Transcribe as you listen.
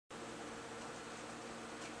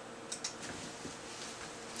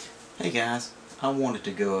Hey guys, I wanted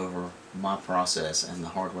to go over my process and the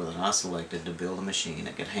hardware that I selected to build a machine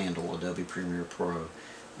that could handle Adobe Premiere Pro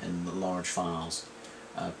and large files.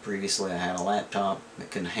 Previously I had a laptop that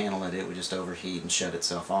couldn't handle it. It would just overheat and shut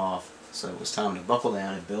itself off. So it was time to buckle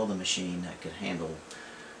down and build a machine that could handle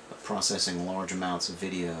processing large amounts of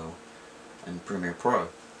video in Premiere Pro.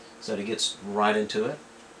 So to get right into it,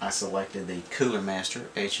 I selected the Cooler Master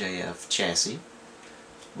HAF chassis,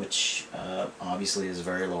 which obviously is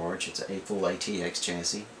very large. It's a full ATX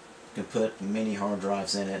chassis. You can put many hard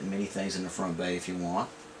drives in it and many things in the front bay if you want.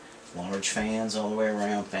 Large fans all the way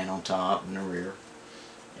around, fan on top and the rear.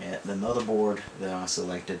 And the motherboard that I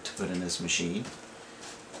selected to put in this machine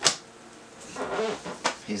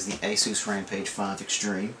is the Asus Rampage 5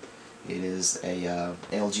 Extreme. It is a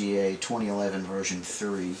LGA 2011 version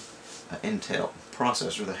 3 Intel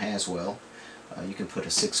processor, the Haswell. You can put a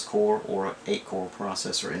 6-core or an 8-core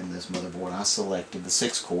processor in this motherboard. I selected the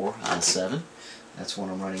 6-core i7. That's what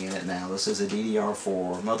I'm running in it now. This is a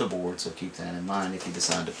DDR4 motherboard, so keep that in mind if you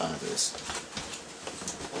decide to buy this.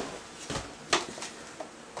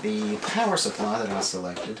 The power supply that I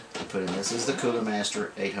selected to put in this is the Cooler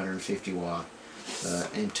Master 850 watt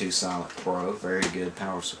M2 Silent Pro. Very good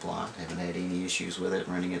power supply. Haven't had any issues with it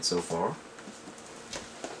running it so far.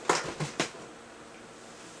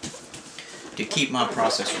 To keep my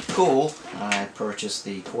processor cool, I purchased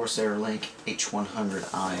the Corsair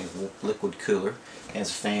H100i liquid cooler. It has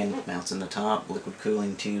a fan mounts in the top, liquid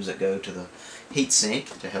cooling tubes that go to the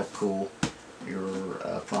heatsink to help cool your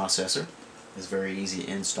processor. It's very easy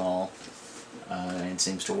to install and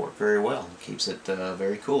seems to work very well. It keeps it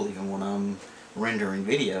very cool even when I'm rendering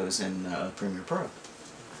videos in Premiere Pro.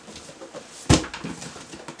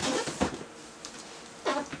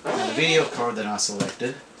 Now, the video card that I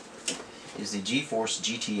selected is the GeForce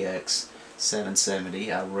GTX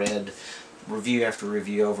 770. I read review after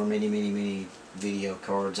review over many video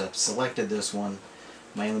cards. I've selected this one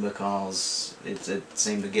mainly because it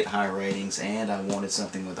seemed to get high ratings, and I wanted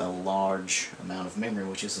something with a large amount of memory,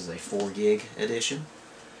 which this is a 4 gig edition.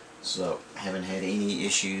 So haven't had any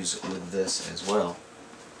issues with this as well.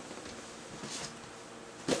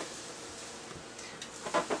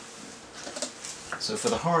 So for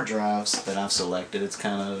the hard drives that I've selected, it's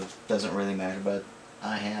kind of doesn't really matter, but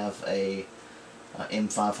I have a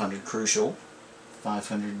M500 Crucial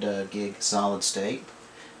 500 gig solid state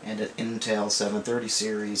and an Intel 730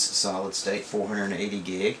 series solid state 480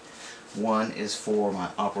 gig. One is for my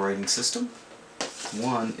operating system.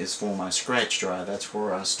 One is for my scratch drive. That's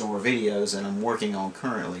where I store videos and I'm working on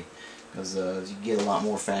currently, because you get a lot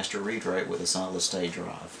more faster read rate with a solid state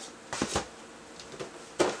drive.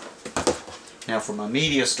 Now for my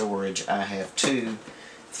media storage, I have two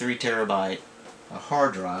 3 terabyte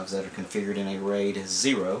hard drives that are configured in a RAID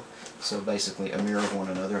 0. So basically a mirror of one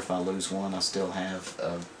another. If I lose one, I still have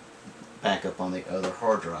a backup on the other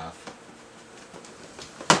hard drive.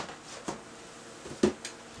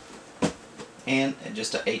 And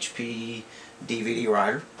just a HP DVD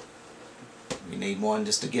writer. You need one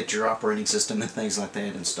just to get your operating system and things like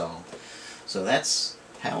that installed. So that's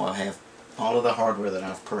how I have all of the hardware that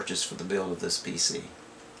I've purchased for the build of this PC.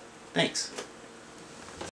 Thanks.